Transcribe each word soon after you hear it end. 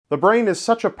The brain is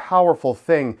such a powerful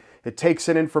thing. It takes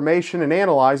in information and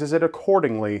analyzes it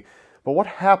accordingly. But what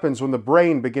happens when the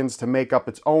brain begins to make up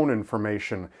its own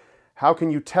information? How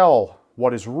can you tell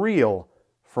what is real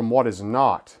from what is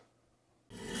not?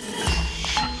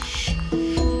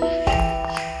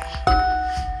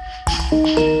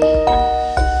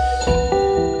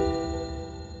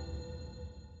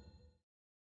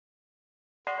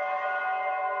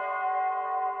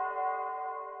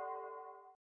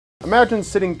 Imagine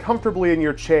sitting comfortably in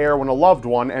your chair when a loved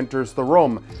one enters the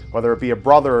room, whether it be a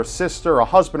brother or sister, a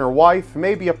husband or wife,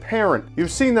 maybe a parent. You've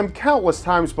seen them countless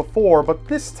times before, but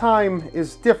this time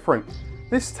is different.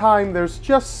 This time there's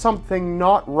just something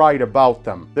not right about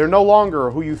them. They're no longer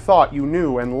who you thought you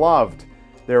knew and loved.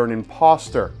 They're an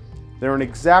imposter. They're an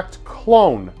exact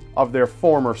clone of their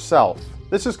former self.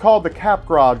 This is called the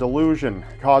Capgras Delusion,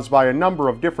 caused by a number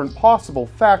of different possible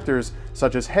factors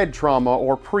such as head trauma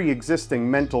or pre-existing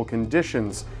mental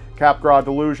conditions. Capgras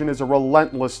Delusion is a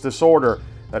relentless disorder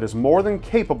that is more than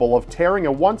capable of tearing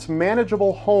a once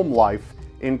manageable home life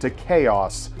into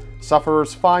chaos.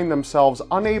 Sufferers find themselves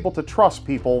unable to trust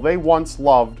people they once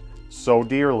loved so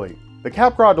dearly. The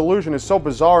Capgras Delusion is so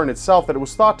bizarre in itself that it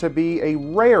was thought to be a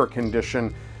rare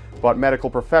condition, but medical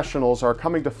professionals are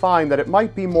coming to find that it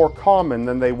might be more common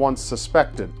than they once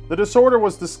suspected. The disorder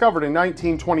was discovered in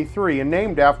 1923 and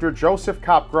named after Joseph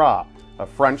Capgras, a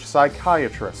French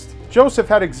psychiatrist. Joseph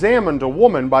had examined a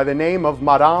woman by the name of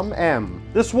Madame M.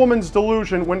 This woman's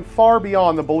delusion went far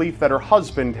beyond the belief that her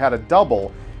husband had a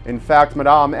double. In fact,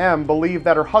 Madame M believed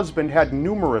that her husband had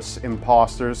numerous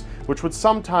imposters, which would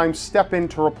sometimes step in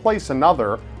to replace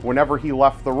another whenever he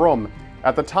left the room.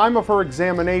 At the time of her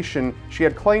examination, she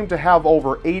had claimed to have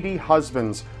over 80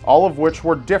 husbands, all of which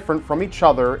were different from each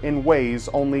other in ways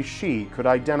only she could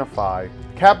identify.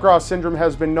 Capgras syndrome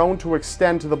has been known to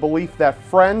extend to the belief that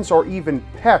friends or even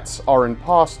pets are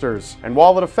imposters, and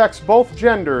while it affects both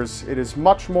genders, it is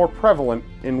much more prevalent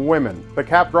in women. The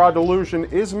Capgras delusion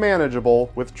is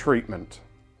manageable with treatment.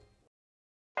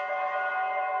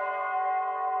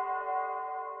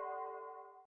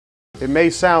 It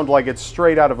may sound like it's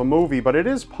straight out of a movie, but it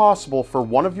is possible for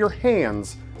one of your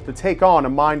hands to take on a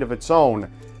mind of its own,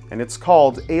 and it's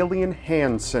called alien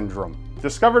hand syndrome.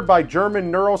 Discovered by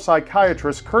German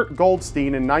neuropsychiatrist Kurt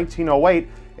Goldstein in 1908,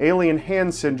 alien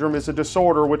hand syndrome is a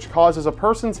disorder which causes a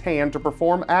person's hand to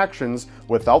perform actions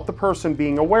without the person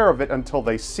being aware of it until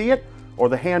they see it or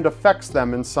the hand affects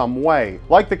them in some way.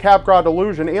 Like the Capgras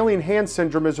delusion, alien hand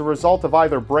syndrome is a result of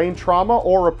either brain trauma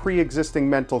or a pre-existing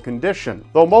mental condition.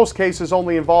 Though most cases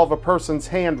only involve a person's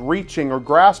hand reaching or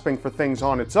grasping for things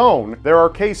on its own, there are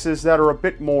cases that are a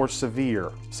bit more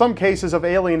severe. Some cases of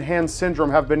alien hand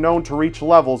syndrome have been known to reach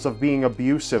levels of being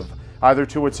abusive, either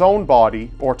to its own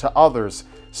body or to others.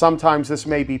 Sometimes this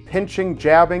may be pinching,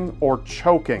 jabbing, or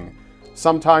choking.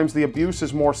 Sometimes the abuse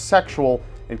is more sexual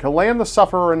and can land the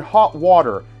sufferer in hot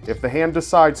water if the hand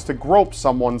decides to grope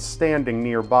someone standing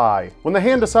nearby. When the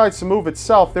hand decides to move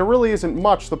itself, there really isn't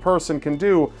much the person can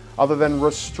do other than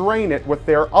restrain it with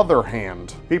their other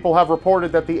hand. People have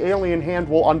reported that the alien hand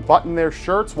will unbutton their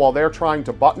shirts while they're trying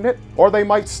to button it, or they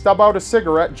might stub out a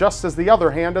cigarette just as the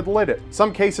other hand had lit it.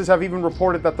 Some cases have even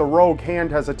reported that the rogue hand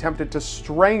has attempted to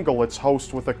strangle its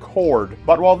host with a cord.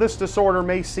 But while this disorder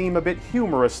may seem a bit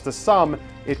humorous to some,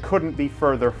 it couldn't be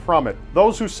further from it.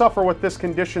 Those who suffer with this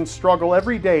condition struggle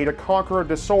every day to conquer a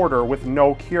disorder with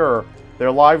no cure.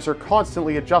 Their lives are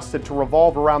constantly adjusted to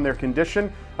revolve around their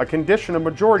condition, a condition a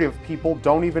majority of people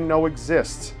don't even know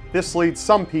exists. This leads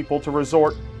some people to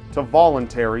resort to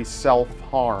voluntary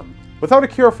self-harm. Without a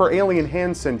cure for alien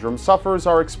hand syndrome, sufferers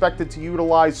are expected to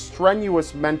utilize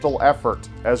strenuous mental effort,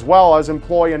 as well as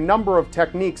employ a number of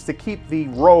techniques to keep the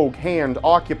rogue hand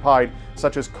occupied,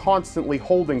 such as constantly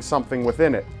holding something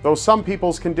within it. Though some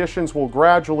people's conditions will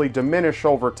gradually diminish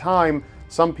over time,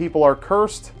 some people are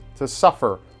cursed to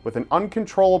suffer with an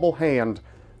uncontrollable hand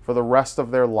for the rest of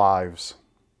their lives.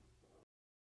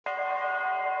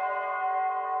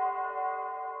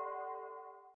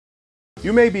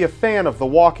 You may be a fan of The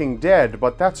Walking Dead,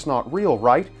 but that's not real,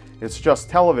 right? It's just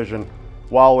television.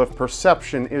 While if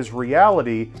perception is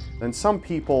reality, then some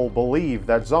people believe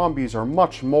that zombies are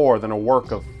much more than a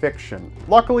work of fiction.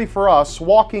 Luckily for us,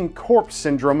 walking corpse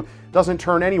syndrome doesn't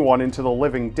turn anyone into the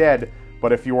living dead,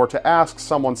 but if you were to ask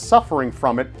someone suffering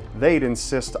from it, they'd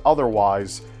insist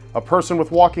otherwise. A person with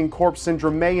walking corpse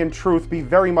syndrome may in truth be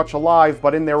very much alive,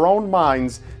 but in their own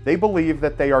minds, they believe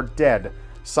that they are dead.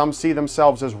 Some see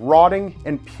themselves as rotting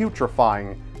and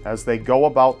putrefying as they go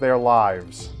about their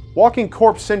lives. Walking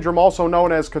corpse syndrome, also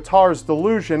known as Capgras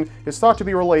Delusion, is thought to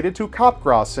be related to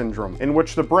Capgras syndrome, in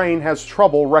which the brain has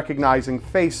trouble recognizing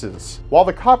faces. While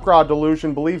the Capgras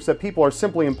Delusion believes that people are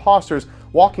simply imposters,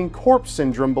 walking corpse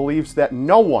syndrome believes that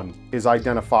no one is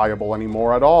identifiable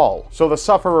anymore at all. So the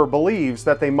sufferer believes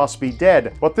that they must be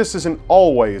dead, but this isn't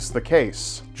always the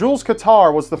case. Jules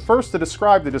Cattard was the first to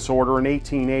describe the disorder in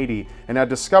 1880 and had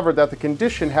discovered that the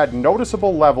condition had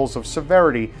noticeable levels of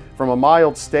severity, from a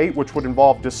mild state which would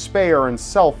involve despair and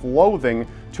self-loathing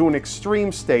to an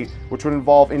extreme state which would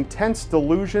involve intense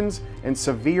delusions and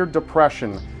severe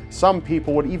depression. Some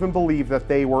people would even believe that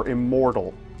they were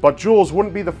immortal. But Jules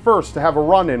wouldn't be the first to have a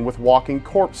run-in with walking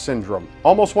corpse syndrome.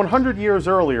 Almost 100 years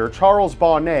earlier, Charles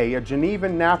Bonnet, a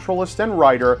Genevan naturalist and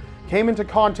writer, came into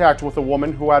contact with a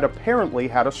woman who had apparently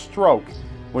had a stroke.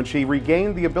 When she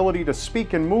regained the ability to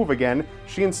speak and move again,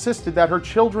 she insisted that her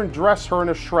children dress her in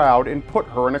a shroud and put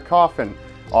her in a coffin.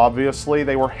 Obviously,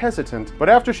 they were hesitant, but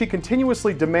after she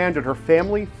continuously demanded her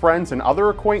family, friends, and other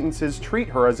acquaintances treat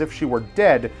her as if she were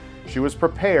dead, she was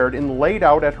prepared and laid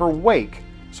out at her wake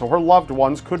so her loved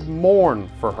ones could mourn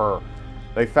for her.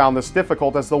 They found this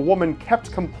difficult as the woman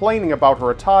kept complaining about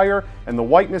her attire and the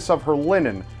whiteness of her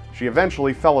linen. She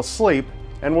eventually fell asleep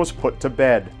and was put to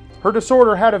bed. Her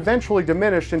disorder had eventually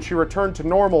diminished and she returned to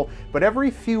normal, but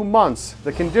every few months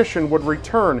the condition would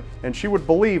return and she would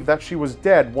believe that she was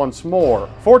dead once more.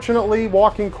 Fortunately,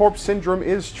 walking corpse syndrome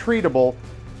is treatable.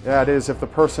 That is, if the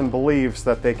person believes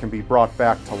that they can be brought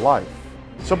back to life.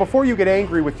 So before you get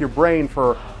angry with your brain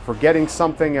for forgetting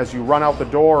something as you run out the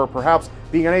door, or perhaps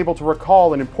being unable to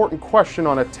recall an important question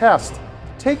on a test,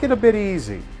 take it a bit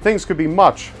easy. Things could be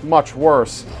much, much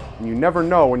worse, and you never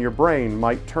know when your brain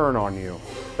might turn on you.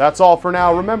 That's all for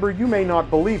now. Remember, you may not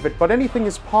believe it, but anything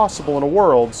is possible in a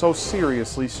world so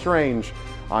seriously strange.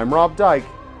 I'm Rob Dyke,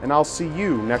 and I'll see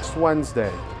you next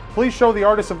Wednesday. Please show the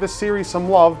artist of this series some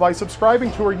love by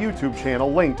subscribing to her YouTube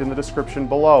channel linked in the description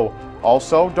below.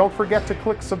 Also, don't forget to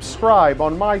click subscribe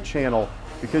on my channel,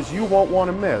 because you won't want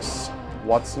to miss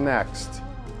what's next.